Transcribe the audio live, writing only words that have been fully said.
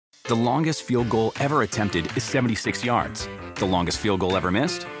The longest field goal ever attempted is 76 yards. The longest field goal ever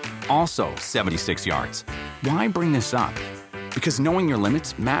missed? Also 76 yards. Why bring this up? Because knowing your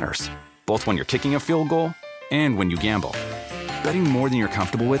limits matters, both when you're kicking a field goal and when you gamble. Betting more than you're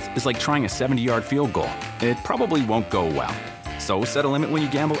comfortable with is like trying a 70-yard field goal. It probably won't go well. So set a limit when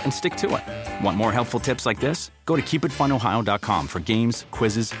you gamble and stick to it. Want more helpful tips like this? Go to keepitfunohio.com for games,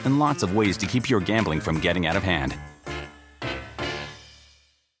 quizzes, and lots of ways to keep your gambling from getting out of hand.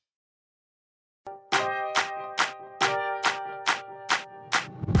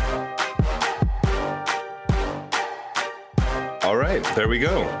 All right, there we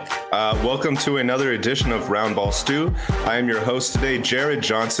go. Welcome to another edition of Roundball Stew. I am your host today, Jared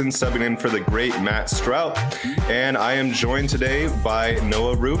Johnson, subbing in for the great Matt Strout, and I am joined today by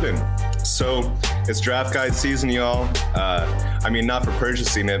Noah Rubin. So it's draft guide season, y'all. Not for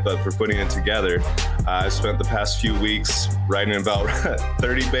purchasing it, but for putting it together. I've spent the past few weeks writing about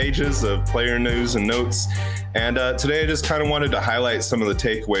 30 pages of player news and notes, and today I just kind of wanted to highlight some of the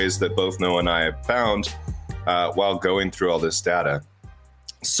takeaways that both Noah and I have found while going through all this data.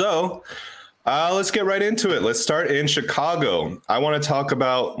 So let's get right into it. Let's start in Chicago. I want to talk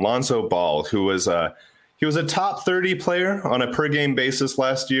about Lonzo Ball, who was a top 30 player on a per game basis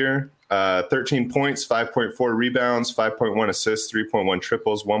last year. 13 points, 5.4 rebounds, 5.1 assists, 3.1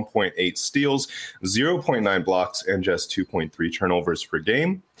 triples, 1.8 steals, 0.9 blocks, and just 2.3 turnovers per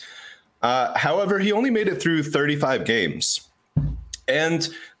game. However, he only made it through 35 games. And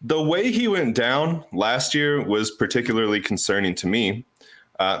the way he went down last year was particularly concerning to me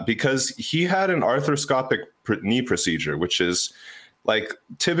because he had an arthroscopic knee procedure, which is like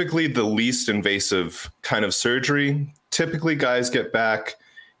typically the least invasive kind of surgery. Typically, guys get back,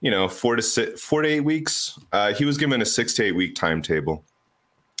 4 to 8 weeks. He was given a 6 to 8 week timetable.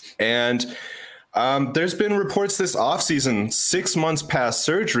 And there's been reports this offseason, 6 months past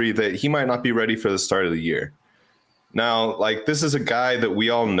surgery, that he might not be ready for the start of the year. Now, this is a guy that we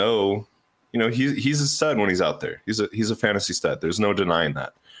all know, he's a stud when he's out there. He's a fantasy stud. There's no denying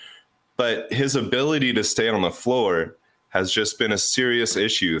that. But his ability to stay on the floor has just been a serious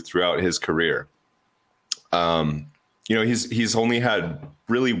issue throughout his career. He's only had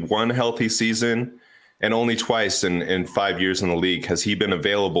really one healthy season, and only twice in 5 years in the league has he been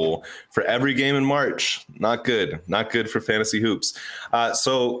available for every game in March. Not good for fantasy hoops.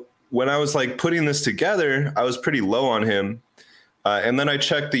 So when I was putting this together, I was pretty low on him. And then I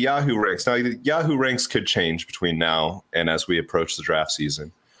checked the Yahoo ranks. Now, the Yahoo ranks could change between now and as we approach the draft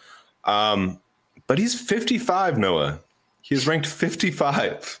season. But he's 55, Noah. He's ranked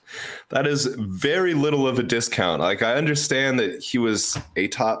 55. That is very little of a discount. I understand that he was a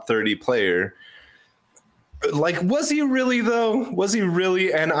top 30 player. Was he really, though? Was he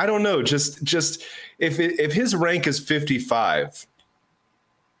really? And I don't know. Just if his rank is 55,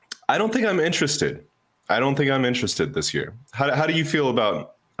 I don't think I'm interested. I don't think I'm interested this year. How do you feel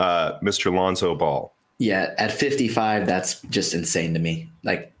about Mr. Lonzo Ball? Yeah, at 55, that's just insane to me.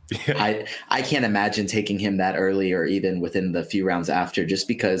 I can't imagine taking him that early or even within the few rounds after, just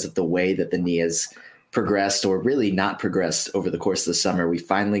because of the way that the knee has progressed, or really not progressed over the course of the summer. We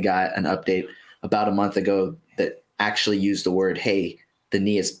finally got an update about a month ago that actually used the word, hey, the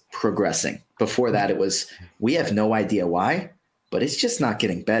knee is progressing. Before that, it was, we have no idea why, but it's just not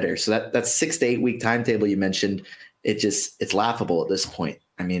getting better. So that 6 to 8 week timetable you mentioned, it's laughable at this point.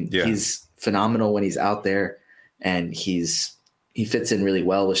 He's phenomenal when he's out there, and he fits in really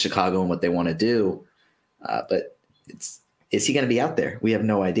well with Chicago and what they want to do. But is he going to be out there? We have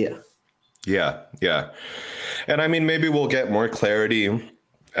no idea. Yeah. And maybe we'll get more clarity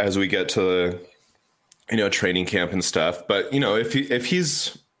as we get to training camp and stuff. But if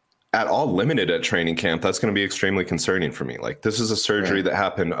he's at all limited at training camp, that's going to be extremely concerning for me. This is a surgery that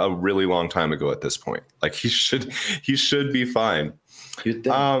happened a really long time ago at this point. He should be fine.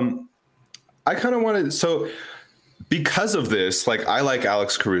 I kind of wanted, so because of this, I like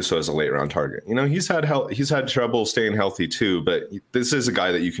Alex Caruso as a late round target. He's had trouble staying healthy too, but this is a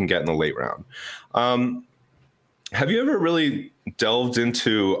guy that you can get in the late round. Have you ever really delved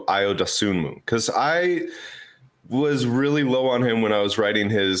into Ayo Dosunmu? Because I was really low on him when I was writing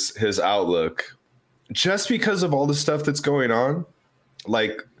his outlook, just because of all the stuff that's going on.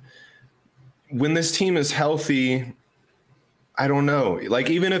 When this team is healthy, I don't know.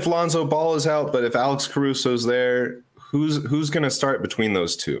 Even if Lonzo Ball is out, but if Alex Caruso's there, who's going to start between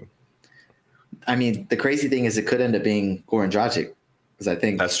those two? The crazy thing is it could end up being Goran Dragic, because I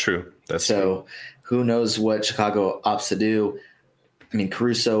think that's true. So who knows what Chicago opts to do?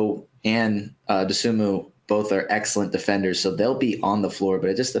 Caruso and Dosunmu both are excellent defenders, so they'll be on the floor, but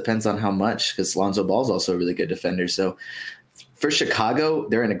it just depends on how much, because Lonzo Ball's also a really good defender. So for Chicago,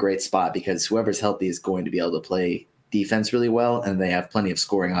 they're in a great spot because whoever's healthy is going to be able to play defense really well, and they have plenty of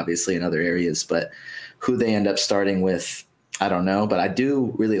scoring, obviously, in other areas. But who they end up starting with, I don't know. But I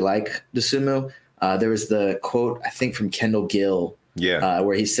do really like Dosunmu. There was the quote, I think, from Kendall Gill,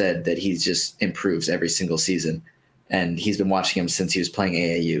 where he said that he just improves every single season, and he's been watching him since he was playing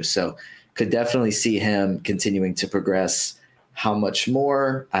AAU. So could definitely see him continuing to progress. How much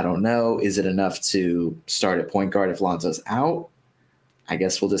more? I don't know. Is it enough to start at point guard if Lonzo's out? I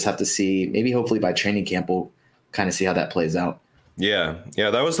guess we'll just have to see. Maybe hopefully by training camp, we'll kind of see how that plays out. Yeah.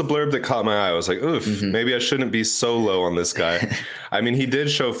 That was the blurb that caught my eye. I was like, oof, maybe I shouldn't be so low on this guy. I mean, he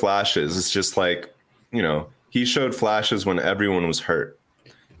did show flashes. It's just like, he showed flashes when everyone was hurt.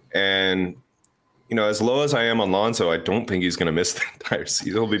 And, as low as I am on Lonzo, I don't think he's going to miss the entire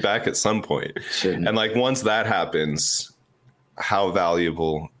season. He'll be back at some point. Shouldn't. And like once that happens, how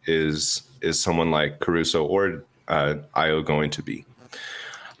valuable is someone like Caruso or Ayo going to be?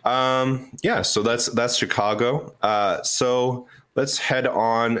 So that's Chicago. So let's head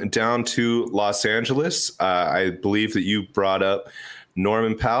on down to Los Angeles. I believe that you brought up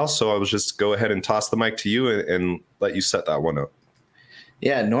Norman Powell, so I will just go ahead and toss the mic to you and let you set that one up.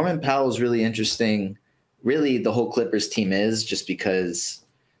 Yeah, Norman Powell is really interesting. Really, the whole Clippers team is just because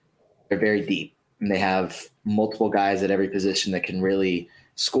they're very deep and they have multiple guys at every position that can really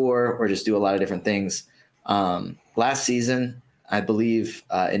score or just do a lot of different things. Last season, I believe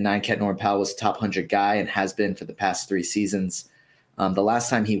in 9-cat, Norman Powell was a top 100 guy and has been for the past 3 seasons. The last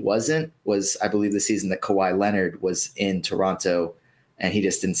time he wasn't was, I believe, the season that Kawhi Leonard was in Toronto, and he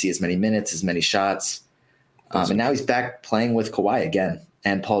just didn't see as many minutes, as many shots. And now he's back playing with Kawhi again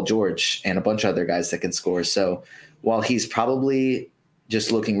and Paul George and a bunch of other guys that can score. So while he's probably,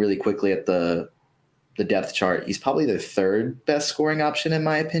 just looking really quickly at the depth chart, he's probably the 3rd best scoring option in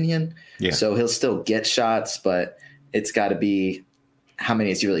my opinion. Yeah. So he'll still get shots, but it's got to be how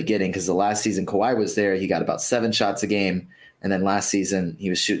many is he really getting? Because the last season Kawhi was there, he got about 7 shots a game. And then last season he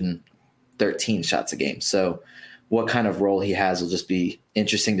was shooting 13 shots a game. So what kind of role he has will just be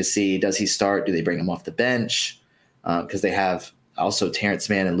interesting to see. Does he start? Do they bring him off the bench? Because they have also Terrence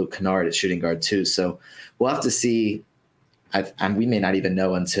Mann and Luke Kennard at shooting guard too. So we'll have to see. We may not even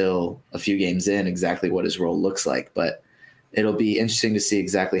know until a few games in exactly what his role looks like, but it'll be interesting to see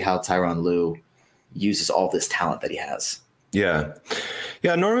exactly how Tyronn Lue uses all this talent that he has. Yeah.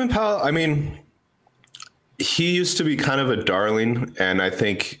 Norman Powell, I mean, he used to be kind of a darling, and I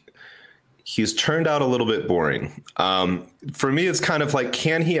think he's turned out a little bit boring. For me, it's kind of like,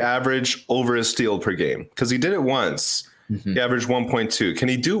 can he average over a steal per game? Because he did it once. He averaged 1.2. Can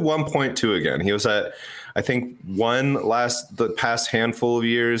he do 1.2 again? He was at, I think, the past handful of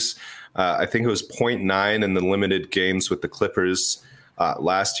years. I think it was 0.9 in the limited games with the Clippers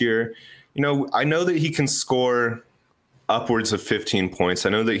last year. I know that he can score upwards of 15 points. I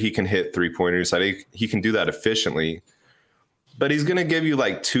know that he can hit 3-pointers. I think he can do that efficiently. But he's going to give you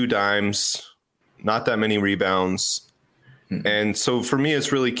like 2 dimes, not that many rebounds. And so for me,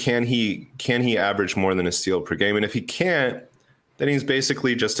 it's really, can he average more than a steal per game? And if he can't, then he's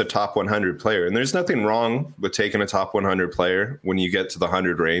basically just a top 100 player. And there's nothing wrong with taking a top 100 player when you get to the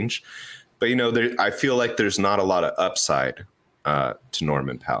 100 range. But, I feel like there's not a lot of upside to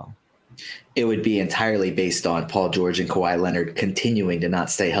Norman Powell. It would be entirely based on Paul George and Kawhi Leonard continuing to not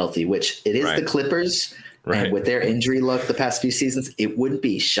stay healthy, which it is the Clippers. Right. And with their injury luck the past few seasons, it wouldn't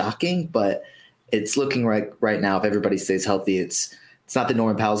be shocking, but it's looking right now, if everybody stays healthy, it's not that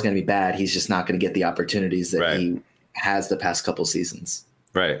Norman Powell's going to be bad. He's just not going to get the opportunities that he has the past couple seasons.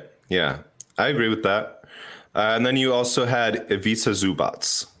 Right. Yeah, I agree with that. And then you also had Ivica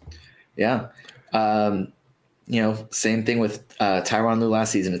Zubac. Yeah. Same thing with Tyronn Lue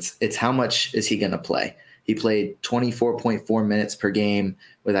last season. It's how much is he going to play? He played 24.4 minutes per game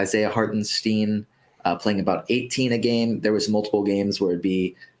with Isaiah Hartenstein playing about 18 a game. There was multiple games where it'd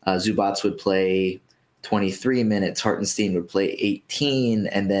be Zubac would play 23 minutes, Hartenstein would play 18,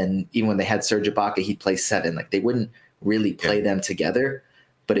 and then even when they had Serge Ibaka, he'd play 7. Like, they wouldn't really play them together.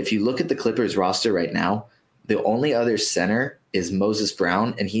 But if you look at the Clippers roster right now, the only other center is Moses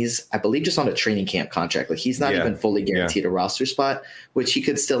Brown, and he's, I believe, just on a training camp contract. Like, he's not even fully guaranteed a roster spot, which he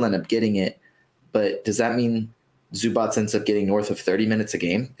could still end up getting it. But does that mean Zubac ends up getting north of 30 minutes a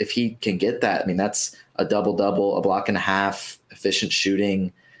game? If he can get that, I mean, that's a double-double, a block and a half, efficient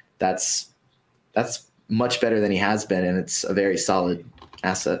shooting. That's much better than he has been, and it's a very solid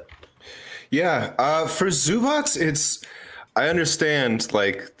asset. Yeah, for Zubac, I understand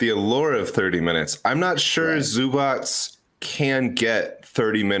like the allure of 30 minutes. I'm not sure Zubac can get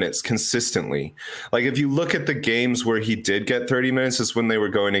 30 minutes consistently. Like, if you look at the games where he did get 30 minutes, is when they were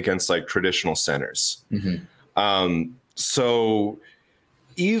going against like traditional centers. So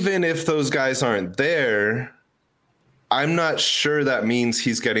even if those guys aren't there, I'm not sure that means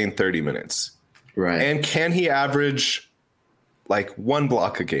he's getting 30 minutes. Right. And can he average like one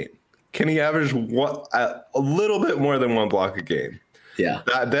block a game? Can he average a little bit more than one block a game? Yeah.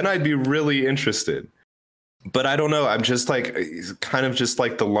 Then I'd be really interested. But I don't know. I'm just like kind of just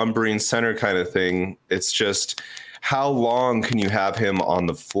like the lumbering center kind of thing. It's just how long can you have him on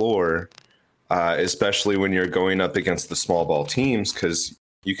the floor, especially when you're going up against the small ball teams, because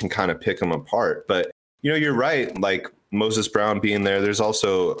you can kind of pick them apart. But, you're right. Like Moses Brown being there. There's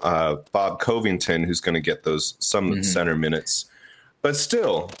also Bob Covington, who's going to get some center minutes. But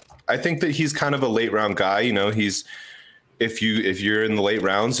still, I think that he's kind of a late round guy. He's if you're in the late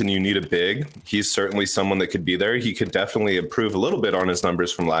rounds and you need a big, he's certainly someone that could be there. He could definitely improve a little bit on his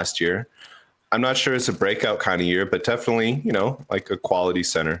numbers from last year. I'm not sure it's a breakout kind of year, but definitely, like a quality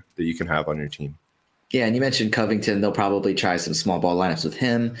center that you can have on your team. Yeah, and you mentioned Covington. They'll probably try some small ball lineups with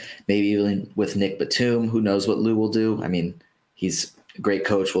him, maybe even with Nick Batum. Who knows what Lou will do? I mean, he's a great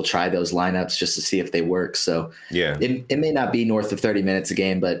coach. We'll try those lineups just to see if they work. So yeah, it may not be north of 30 minutes a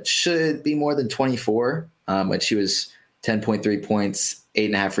game, but should be more than 24, which he was 10.3 points,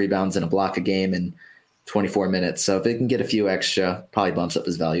 8.5 rebounds, and a block a game in 24 minutes. So if it can get a few extra, probably bumps up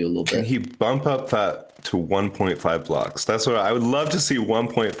his value a little bit. Can he bump up that to 1.5 blocks? That's what I would love to see.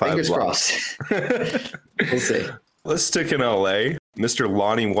 1.5 Fingers blocks. Crossed. We'll see. Let's stick in LA. Mr.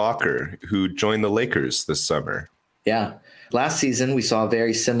 Lonnie Walker, who joined the Lakers this summer. Yeah. Last season, we saw a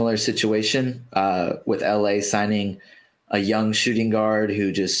very similar situation with LA signing a young shooting guard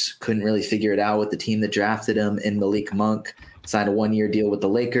who just couldn't really figure it out with the team that drafted him in Malik Monk, signed a 1-year deal with the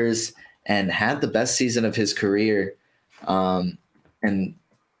Lakers and had the best season of his career. And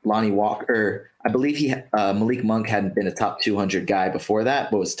Lonnie Walker, I believe Malik Monk hadn't been a top 200 guy before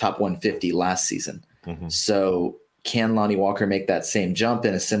that, but was top 150 last season. Mm-hmm. So can Lonnie Walker make that same jump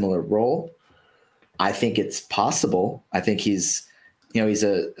in a similar role? I think it's possible. I think he's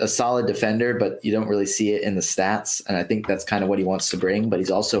a solid defender, but you don't really see it in the stats. And I think that's kind of what he wants to bring. But he's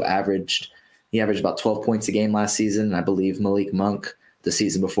also averaged about 12 points a game last season. And I believe Malik Monk, the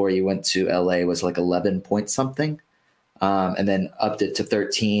season before he went to LA, was like 11 point something. And then upped it to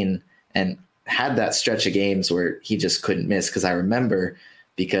 13 and had that stretch of games where he just couldn't miss. Because I remember,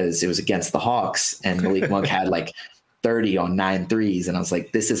 because it was against the Hawks and Malik Monk had like 30 on 9 threes. And I was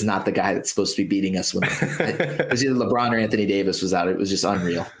like, this is not the guy that's supposed to be beating us when it was either LeBron or Anthony Davis was out. It was just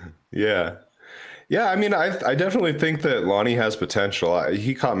unreal. Yeah. Yeah. I mean, I definitely think that Lonnie has potential.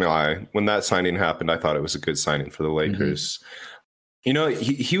 He caught my eye when that signing happened. I thought it was a good signing for the Lakers. Mm-hmm.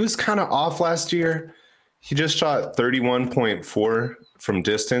 He was kind of off last year. He just shot 31.4 from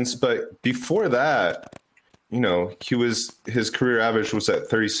distance. But before that, his career average was at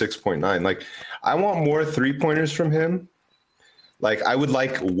 36.9. Like, I want more 3-pointers from him. Like, I would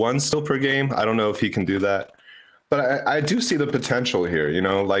like 1 steal per game. I don't know if he can do that, but I do see the potential here.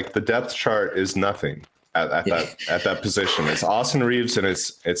 Like the depth chart is nothing at that position. It's Austin Reeves and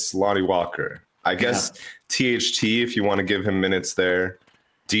it's Lonnie Walker. I guess THT if you want to give him minutes there,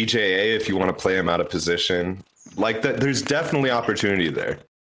 DJA if you want to play him out of position. Like that, there's definitely opportunity there.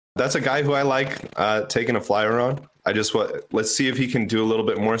 That's a guy who I like taking a flyer on. Let's see if he can do a little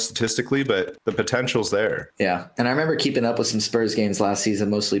bit more statistically, but the potential's there. Yeah. And I remember keeping up with some Spurs games last season,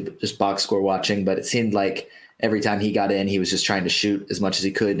 mostly just box score watching, but it seemed like every time he got in, he was just trying to shoot as much as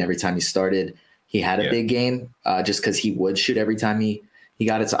he could. And every time he started, he had a big game just because he would shoot every time he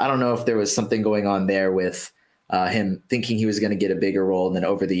got it. So I don't know if there was something going on there with him thinking he was going to get a bigger role. And then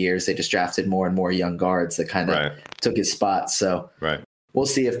over the years, they just drafted more and more young guards that kind of took his spot. So we'll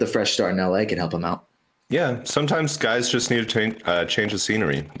see if the fresh start in LA can help him out. Yeah, sometimes guys just need to change the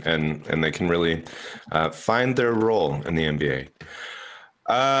scenery, and they can really find their role in the NBA.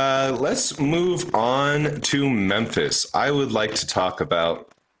 Let's move on to Memphis. I would like to talk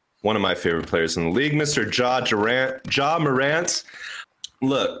about one of my favorite players in the league, Mr. Ja Morant.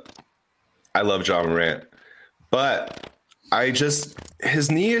 Look, I love Ja Morant, but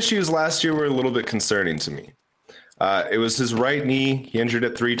his knee issues last year were a little bit concerning to me. It was his right knee. He injured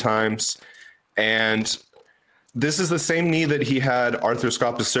it 3 times. And this is the same knee that he had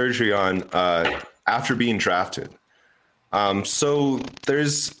arthroscopic surgery on after being drafted. So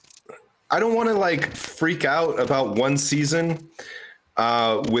I don't want to freak out about one season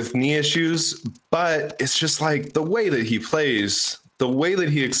with knee issues, but it's just like the way that he plays, the way that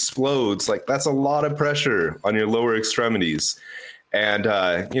he explodes, that's a lot of pressure on your lower extremities. And,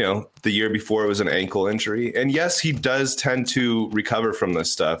 the year before it was an ankle injury. And yes, he does tend to recover from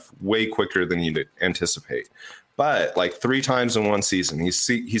this stuff way quicker than you'd anticipate. but like 3 times in one season. His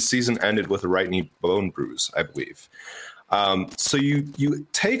season ended with a right knee bone bruise, I believe. So you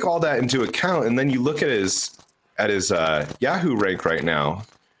take all that into account, and then you look at his Yahoo rank right now,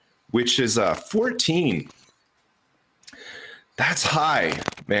 which is 14. That's high,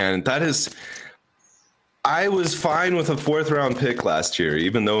 man. That is. I was fine with a 4th round pick last year,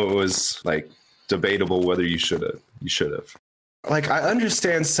 even though it was like debatable whether you should have. Like, I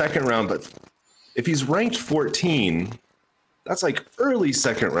understand 2nd round, but if he's ranked 14, that's like early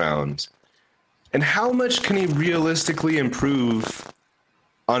 2nd round. And how much can he realistically improve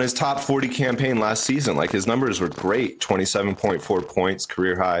on his top 40 campaign last season? Like, his numbers were great. 27.4 points,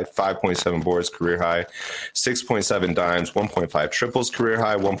 career high, 5.7 boards, career high, 6.7 dimes, 1.5 triples, career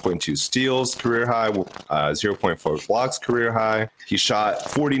high, 1.2 steals, career high, 0.4 blocks, career high. He shot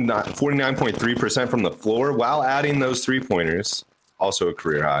 49.3% from the floor while adding those 3-pointers, also a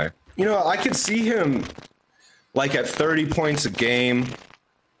career high. You know, I could see him like at 30 points a game.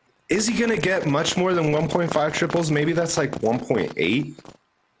 Is he going to get much more than 1.5 triples? Maybe that's like 1.8.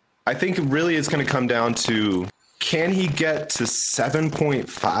 I think really it's going to come down to, can he get to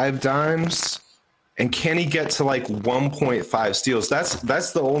 7.5 dimes? And can he get to like 1.5 steals?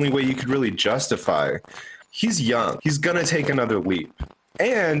 That's the only way you could really justify. He's young. He's going to take another leap.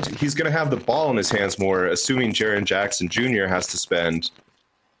 And he's going to have the ball in his hands more, assuming Jaren Jackson Jr. has to spend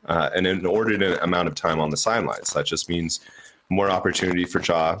an inordinate amount of time on the sidelines. That just means more opportunity for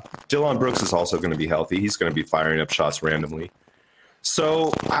Ja. Dillon Brooks is also going to be healthy. He's going to be firing up shots randomly.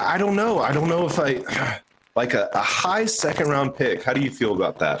 So I don't know. I don't know if like a high 2nd round pick. How do you feel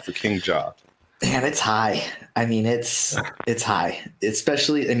about that for King Ja? Man, it's high. I mean, it's high,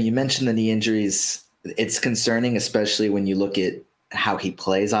 especially, I mean, you mentioned the knee injuries. It's concerning, especially when you look at how he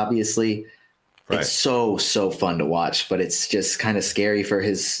plays, obviously. Right. It's so fun to watch, but it's just kind of scary for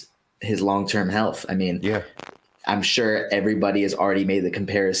his long-term health. I mean, yeah, I'm sure everybody has already made the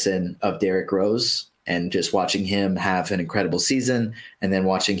comparison of Derrick Rose and just watching him have an incredible season and then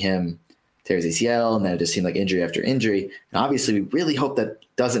watching him tear his ACL, and then it just seemed like injury after injury. And obviously, we really hope that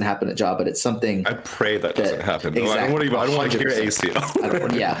doesn't happen at Ja, but it's something. I pray that doesn't happen. Exactly, I don't want to hear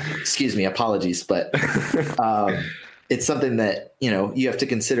ACL. Yeah, excuse me, apologies, but it's something that, you know, you have to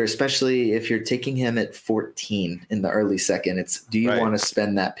consider, especially if you're taking him at 14 in the early 2nd. It's, do you want to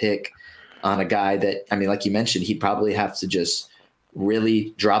spend that pick on a guy that, I mean, like you mentioned, he'd probably have to just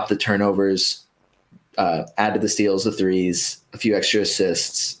really drop the turnovers, add to the steals, the threes, a few extra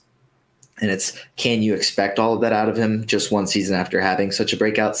assists. And it's, can you expect all of that out of him just one season after having such a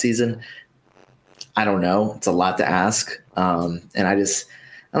breakout season? I don't know. It's a lot to ask. And I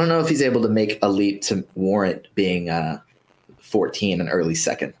don't know if he's able to make a leap to warrant being 14 and early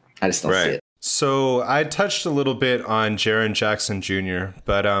 2nd. I just don't see it. So I touched a little bit on Jaren Jackson Jr.,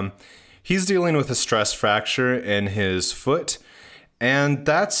 but he's dealing with a stress fracture in his foot. And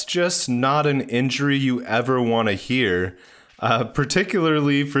that's just not an injury you ever want to hear,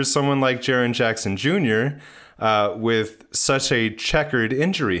 particularly for someone like Jaren Jackson Jr. With such a checkered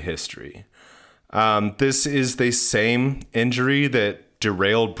injury history. This is the same injury that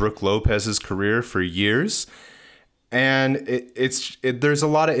derailed Brook Lopez's career for years. And there's a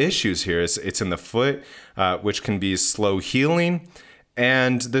lot of issues here. It's in the foot, which can be slow healing.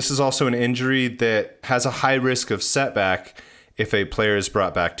 And this is also an injury that has a high risk of setback if a player is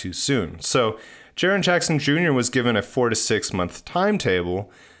brought back too soon. So Jaren Jackson Jr. was given a 4 to 6 month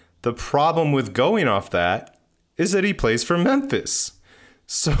timetable. The problem with going off that is that he plays for Memphis.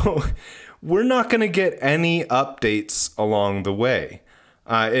 So we're not going to get any updates along the way.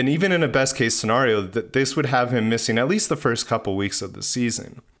 And even in a best case scenario, this would have him missing at least the first couple weeks of the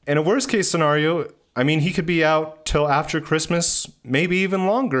season. In a worst case scenario, I mean, he could be out till after Christmas, maybe even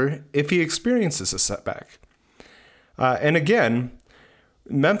longer if he experiences a setback. And again,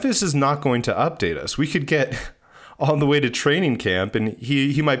 Memphis is not going to update us. We could get all the way to training camp and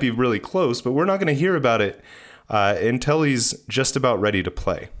he might be really close, but we're not going to hear about it until he's just about ready to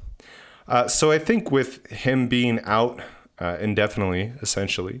play. So I think with him being out indefinitely,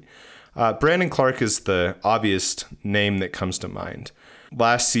 essentially, Brandon Clarke is the obvious name that comes to mind.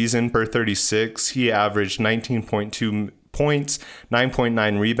 Last season, per 36, he averaged 19.2 points,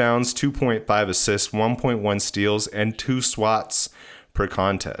 9.9 rebounds, 2.5 assists, 1.1 steals, and 2 swats per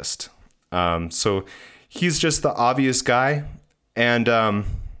contest. So he's just the obvious guy. And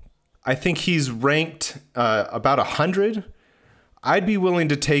I think he's ranked about 100. I'd be willing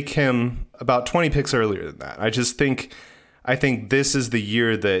to take him about 20 picks earlier than that. I think this is the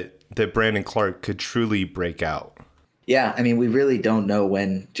year that Brandon Clarke could truly break out. Yeah, I mean, we really don't know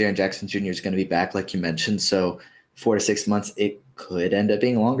when Jaren Jackson Jr. is going to be back, like you mentioned. So 4 to 6 months, it could end up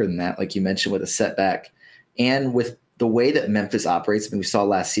being longer than that, like you mentioned, with a setback. And with the way that Memphis operates, I mean, we saw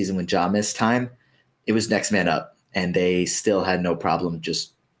last season when Ja missed time, it was next man up, and they still had no problem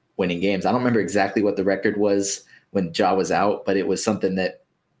just winning games. I don't remember exactly what the record was when Ja was out, but it was something that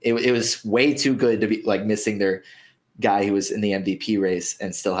it was way too good to be like missing their guy who was in the MVP race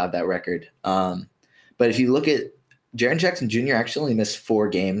and still have that record. But if you look at Jaren Jackson Jr. actually only missed 4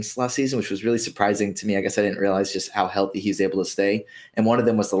 games last season, which was really surprising to me. I guess I didn't realize just how healthy he was able to stay. And one of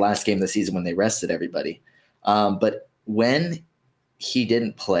them was the last game of the season when they rested everybody. But when he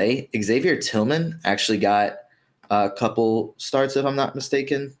didn't play, Xavier Tillman actually got a couple starts, if I'm not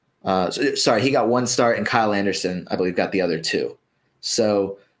mistaken. He got 1 start, and Kyle Anderson, I believe, got the other 2.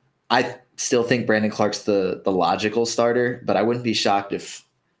 So I still think Brandon Clarke's the logical starter, but I wouldn't be shocked if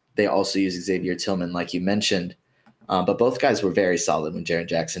they also use Xavier Tillman, like you mentioned. But both guys were very solid when Jaren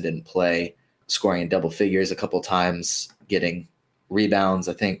Jackson didn't play, scoring in double figures a couple times, getting rebounds.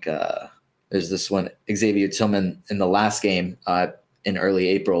 I think there's this one, Xavier Tillman in the last game in early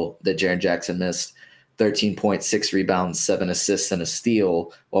April that Jaren Jackson missed, 13 points, 6 rebounds, 7 assists, and a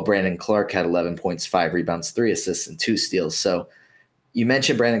steal, while Brandon Clarke had 11 points, 5 rebounds, 3 assists, and 2 steals. So you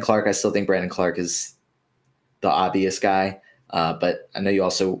mentioned Brandon Clarke. I still think Brandon Clarke is the obvious guy. But I know you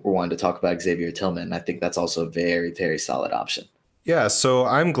also wanted to talk about Xavier Tillman. I think that's also a very, very solid option. Yeah, so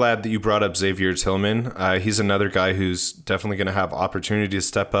I'm glad that you brought up Xavier Tillman. He's another guy who's definitely going to have opportunity to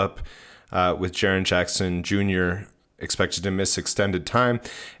step up with Jaren Jackson Jr. expected to miss extended time.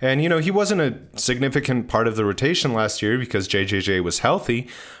 And, he wasn't a significant part of the rotation last year because JJJ was healthy.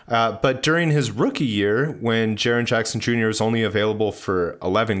 But during his rookie year, when Jaren Jackson Jr. was only available for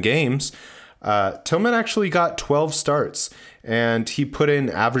 11 games, Tillman actually got 12 starts, and he put in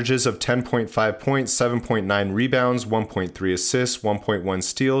averages of 10.5 points, 7.9 rebounds, 1.3 assists, 1.1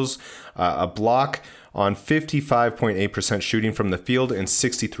 steals, a block on 55.8% shooting from the field and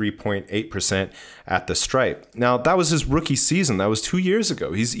 63.8% at the stripe. Now, that was his rookie season. That was 2 years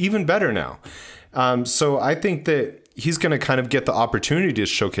ago. He's even better now. So I think that he's going to kind of get the opportunity to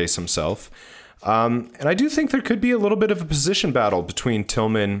showcase himself. And I do think there could be a little bit of a position battle between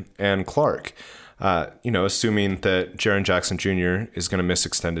Tillman and Clarke, assuming that Jaren Jackson Jr. is going to miss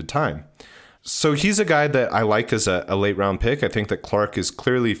extended time. So he's a guy that I like as a late round pick. I think that Clarke is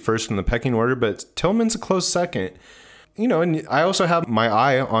clearly first in the pecking order, but Tillman's a close second. And I also have my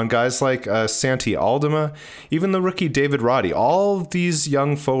eye on guys like Santi Aldama, even the rookie David Roddy. All of these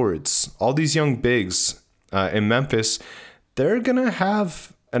young forwards, all these young bigs in Memphis, they're going to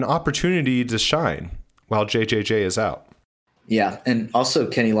have an opportunity to shine while JJJ is out. Yeah, and also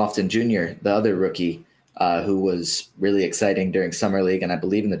Kenny Lofton Jr., the other rookie, who was really exciting during Summer League and I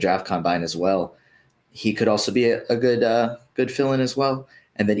believe in the draft combine as well. He could also be a good fill-in as well.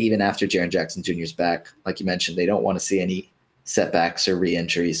 And then even after Jaren Jackson Jr.'s back, like you mentioned, they don't want to see any setbacks or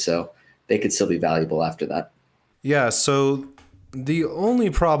re-entries, so they could still be valuable after that. Yeah, so the only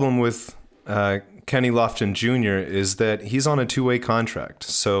problem with Kenny Lofton Jr. is that he's on a 2-way contract.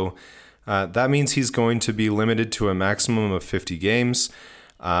 So that means he's going to be limited to a maximum of 50 games.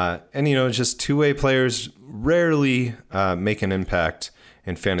 And just 2-way players rarely make an impact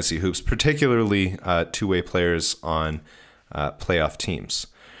in fantasy hoops, particularly 2-way players on playoff teams.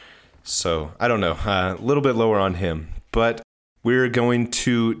 So I don't know, a little bit lower on him. But we're going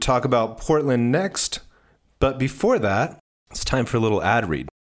to talk about Portland next. But before that, it's time for a little ad read.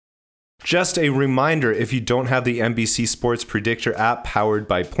 Just a reminder, if you don't have the NBC Sports Predictor app powered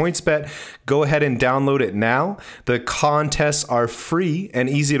by PointsBet, go ahead and download it now. The contests are free and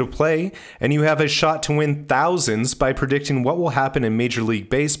easy to play, and you have a shot to win thousands by predicting what will happen in Major League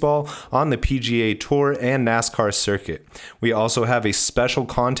Baseball, on the PGA Tour, and NASCAR circuit. We also have a special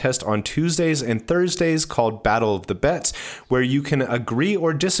contest on Tuesdays and Thursdays called Battle of the Bets, where you can agree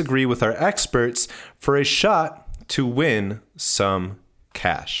or disagree with our experts for a shot to win some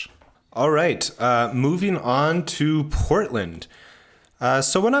cash. All right, moving on to Portland.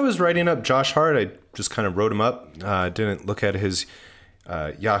 So when I was writing up Josh Hart, I just kind of wrote him up. Didn't look at his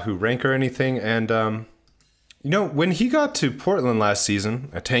Yahoo rank or anything. And, when he got to Portland last season,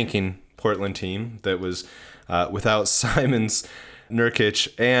 a tanking Portland team that was without Simons, Nurkic,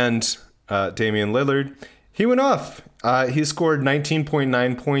 and Damian Lillard, he went off. He scored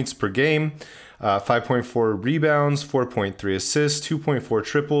 19.9 points per game. 5.4 rebounds, 4.3 assists, 2.4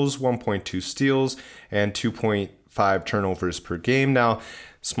 triples, 1.2 steals, and 2.5 turnovers per game. Now,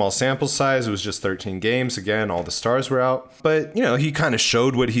 small sample size, it was just 13 games. Again, all the stars were out. But, he kind of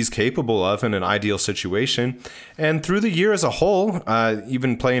showed what he's capable of in an ideal situation. And through the year as a whole,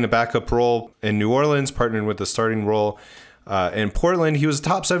 even playing a backup role in New Orleans, partnering with the starting role in Portland, he was a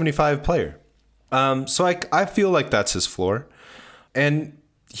top 75 player. So I feel like that's his floor. And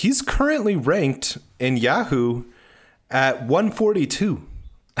he's currently ranked in Yahoo at 142.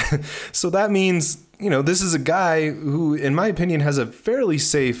 So that means, this is a guy who, in my opinion, has a fairly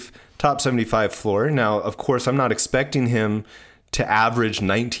safe top 75 floor. Now, of course, I'm not expecting him to average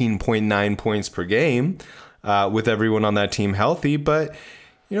 19.9 points per game with everyone on that team healthy, but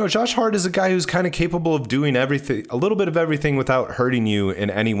Josh Hart is a guy who's kind of capable of doing everything, a little bit of everything without hurting you in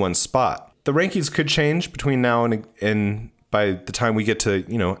any one spot. The rankings could change between now and by the time we get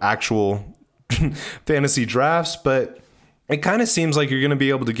to, actual fantasy drafts, but it kind of seems like you're going to be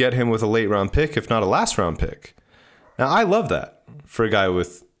able to get him with a late round pick, if not a last round pick. Now, I love that for a guy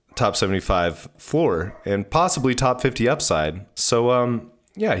with top 75 floor and possibly top 50 upside. So,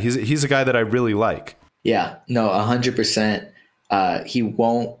 he's a guy that I really like. Yeah, no, 100%. He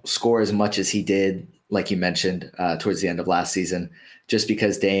won't score as much as he did, like you mentioned, towards the end of last season, just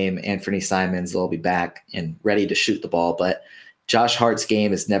because Dame, Anthony Simons, they'll be back and ready to shoot the ball. But Josh Hart's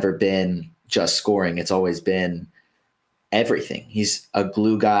game has never been just scoring. It's always been everything. He's a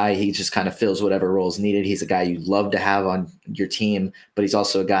glue guy. He just kind of fills whatever roles needed. He's a guy you love to have on your team, but he's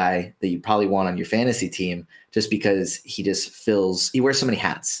also a guy that you probably want on your fantasy team just because he wears so many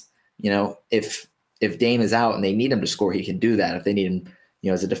hats. If Dame is out and they need him to score, he can do that. If they need him,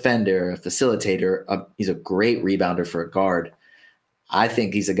 as a defender, a facilitator, he's a great rebounder for a guard. I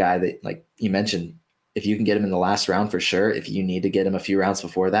think he's a guy that, like you mentioned, if you can get him in the last round, for sure. If you need to get him a few rounds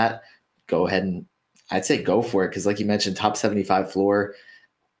before that, go ahead and I'd say go for it. Because like you mentioned, top 75 floor.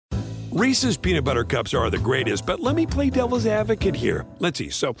 Reese's peanut butter cups are the greatest, but let me play devil's advocate here. Let's see.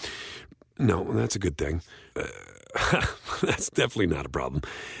 So, no, that's a good thing. That's definitely not a problem.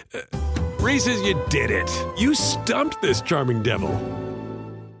 Reese's, you did it. You stumped this charming devil.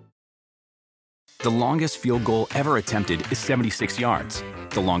 The longest field goal ever attempted is 76 yards.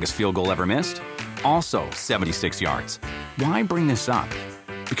 The longest field goal ever missed? Also 76 yards. Why bring this up?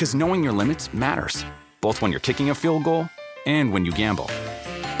 Because knowing your limits matters, both when you're kicking a field goal and when you gamble.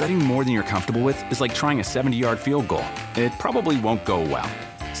 Betting more than you're comfortable with is like trying a 70-yard field goal. It probably won't go well.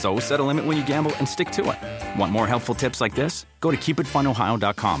 So set a limit when you gamble and stick to it. Want more helpful tips like this? Go to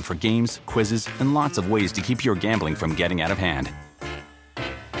keepitfunohio.com for games, quizzes, and lots of ways to keep your gambling from getting out of hand.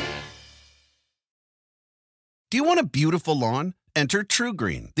 Do you want a beautiful lawn? Enter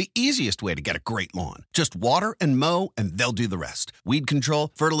TruGreen, the easiest way to get a great lawn. Just water and mow, and they'll do the rest. Weed control,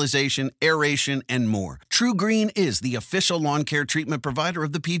 fertilization, aeration, and more. TruGreen is the official lawn care treatment provider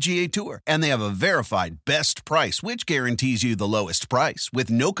of the PGA Tour, and they have a verified best price, which guarantees you the lowest price with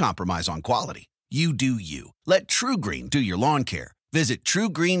no compromise on quality. You do you. Let TruGreen do your lawn care. Visit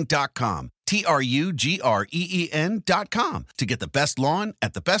TruGreen.com, TruGreen.com, to get the best lawn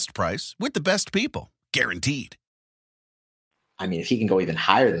at the best price with the best people. Guaranteed. I mean, if he can go even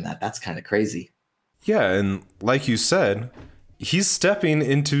higher than that, that's kind of crazy. Yeah, and like you said, he's stepping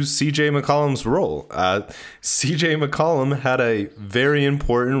into CJ McCollum's role. CJ McCollum had a very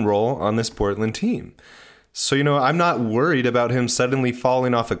important role on this Portland team. So, I'm not worried about him suddenly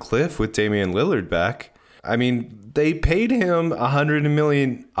falling off a cliff with Damian Lillard back. I mean, they paid him $100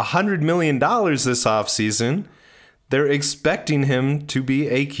 million this offseason. They're expecting him to be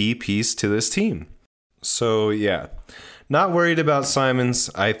a key piece to this team. So, yeah. Not worried about Simons.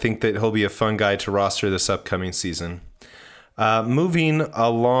 I think that he'll be a fun guy to roster this upcoming season. Moving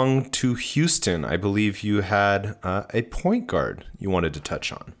along to Houston, I believe you had a point guard you wanted to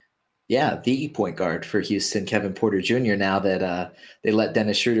touch on. Yeah, the point guard for Houston, Kevin Porter Jr. Now that they let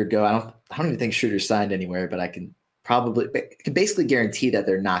Dennis Schroeder go, I don't even think Schroeder signed anywhere, but I can basically guarantee that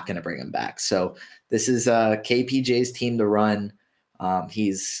they're not going to bring him back. So this is KPJ's team to run.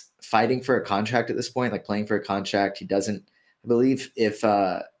 He's fighting for a contract at this point, like playing for a contract. He doesn't, I believe if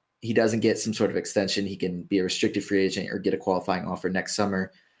he doesn't get some sort of extension, he can be a restricted free agent or get a qualifying offer next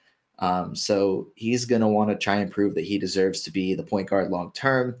summer. So he's going to want to try and prove that he deserves to be the point guard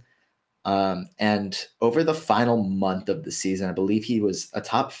long-term. And over the final month of the season, I believe he was a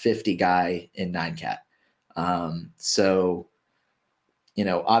top 50 guy in 9-cat. So,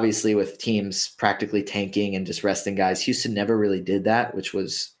 obviously with teams practically tanking and just resting guys, Houston never really did that, which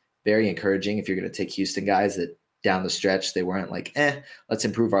was very encouraging. If you're going to take Houston guys that down the stretch, they weren't like, let's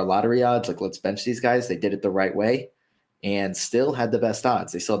improve our lottery odds. Like, let's bench these guys. They did it the right way and still had the best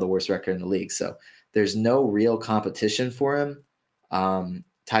odds. They still had the worst record in the league. So there's no real competition for him.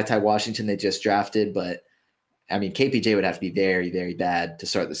 Ty Washington, they just drafted, but I mean, KPJ would have to be very, very bad to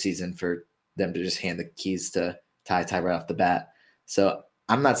start the season for them to just hand the keys to Ty right off the bat. So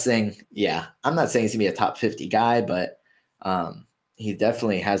I'm not saying he's going to be a top 50 guy, but he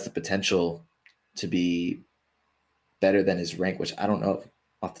definitely has the potential to be better than his rank, which I don't know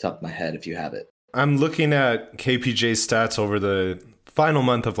off the top of my head if you have it. I'm looking at KPJ's stats over the final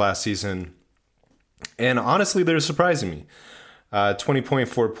month of last season. And honestly, they're surprising me.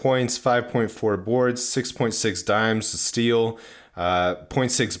 20.4 points, 5.4 boards, 6.6 dimes, a steal,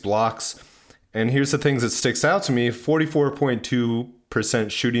 0.6 blocks. And here's the things that sticks out to me.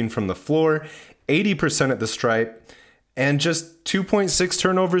 44.2% shooting from the floor, 80% at the stripe, and just 2.6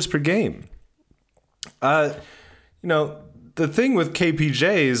 turnovers per game. The thing with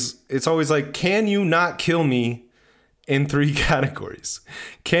KPJ is it's always like, can you not kill me in 3 categories?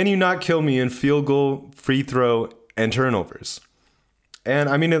 Can you not kill me in field goal, free throw, and turnovers? And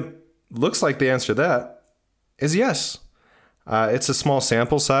I mean, it looks like the answer to that is yes. It's a small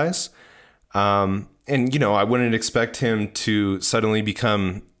sample size. And, I wouldn't expect him to suddenly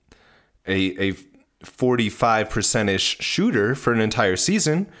become a 45%-ish shooter for an entire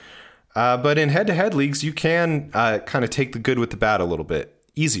season. But in head-to-head leagues, you can kind of take the good with the bad a little bit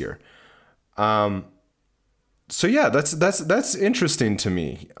easier. So yeah, that's interesting to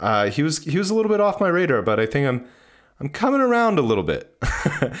me. He was a little bit off my radar, but I think I'm coming around a little bit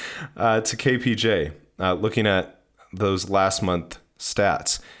to KPJ, looking at those last month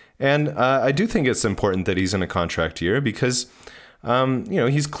stats. And I do think it's important that he's in a contract year because,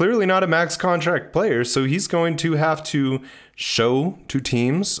 he's clearly not a max contract player. So he's going to have to show to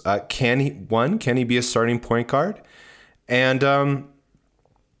teams, can he be a starting point guard? And,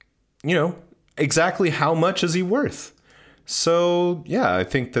 exactly how much is he worth? So, yeah, I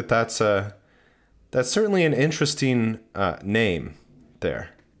think that's certainly an interesting name there.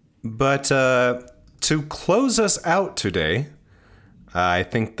 But to close us out today, I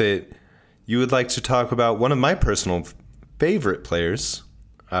think that you would like to talk about one of my personal favorite players.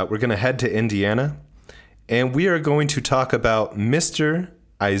 We're going to head to Indiana, and we are going to talk about Mr.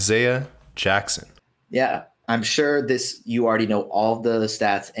 Isaiah Jackson. Yeah, I'm sure you already know all the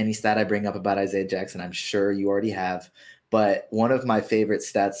stats. Any stat I bring up about Isaiah Jackson, I'm sure you already have. But one of my favorite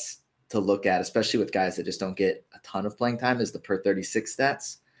stats to look at, especially with guys that just don't get a ton of playing time, is the per 36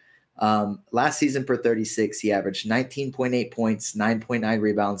 stats. Last season per 36, he averaged 19.8 points, 9.9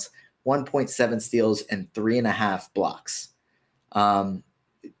 rebounds, 1.7 steals, and 3.5 blocks.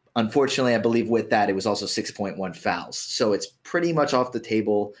 Unfortunately, I believe with that, it was also 6.1 fouls. So it's pretty much off the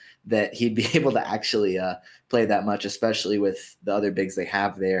table that he'd be able to actually play that much, especially with the other bigs they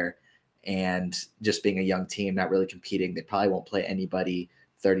have there. And just being a young team, not really competing, they probably won't play anybody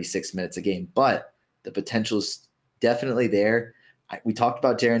 36 minutes a game. But the potential is definitely there. We talked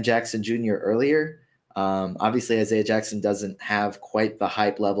about Jaren Jackson Jr. earlier. Obviously, Isaiah Jackson doesn't have quite the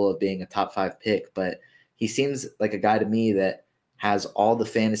hype level of being a top 5 pick, but he seems like a guy to me that has all the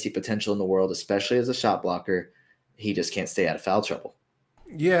fantasy potential in the world, especially as a shot blocker. He just can't stay out of foul trouble.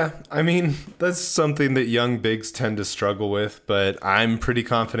 Yeah, I mean, that's something that young bigs tend to struggle with, but I'm pretty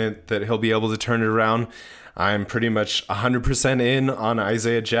confident that he'll be able to turn it around. I'm pretty much 100% in on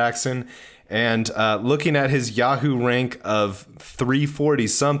Isaiah Jackson. And looking at his Yahoo rank of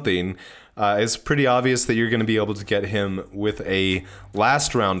 340-something, it's pretty obvious that you're going to be able to get him with a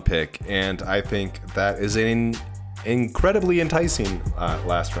last-round pick. And I think that is an incredibly enticing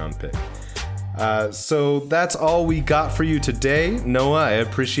last-round pick. So that's all we got for you today. Noah, I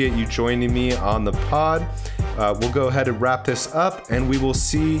appreciate you joining me on the pod. We'll go ahead and wrap this up, and we will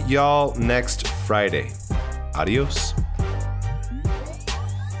see y'all next Friday. Adios.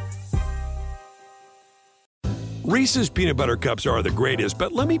 Reese's peanut butter cups are the greatest,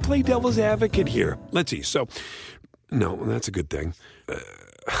 but let me play devil's advocate here. Let's see. So, no, that's a good thing.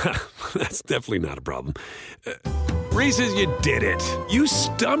 That's definitely not a problem. Reese's, you did it. You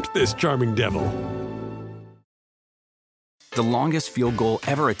stumped this charming devil. The longest field goal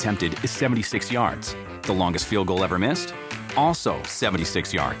ever attempted is 76 yards. The longest field goal ever missed? Also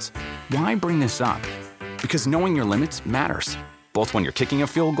 76 yards. Why bring this up? Because knowing your limits matters, both when you're kicking a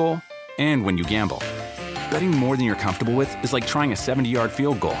field goal and when you gamble. Betting more than you're comfortable with is like trying a 70-yard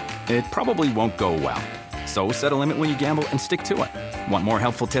field goal. It probably won't go well. So set a limit when you gamble and stick to it. Want more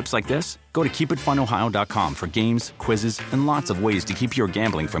helpful tips like this? Go to keepitfunohio.com for games, quizzes, and lots of ways to keep your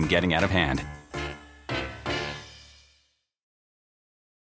gambling from getting out of hand.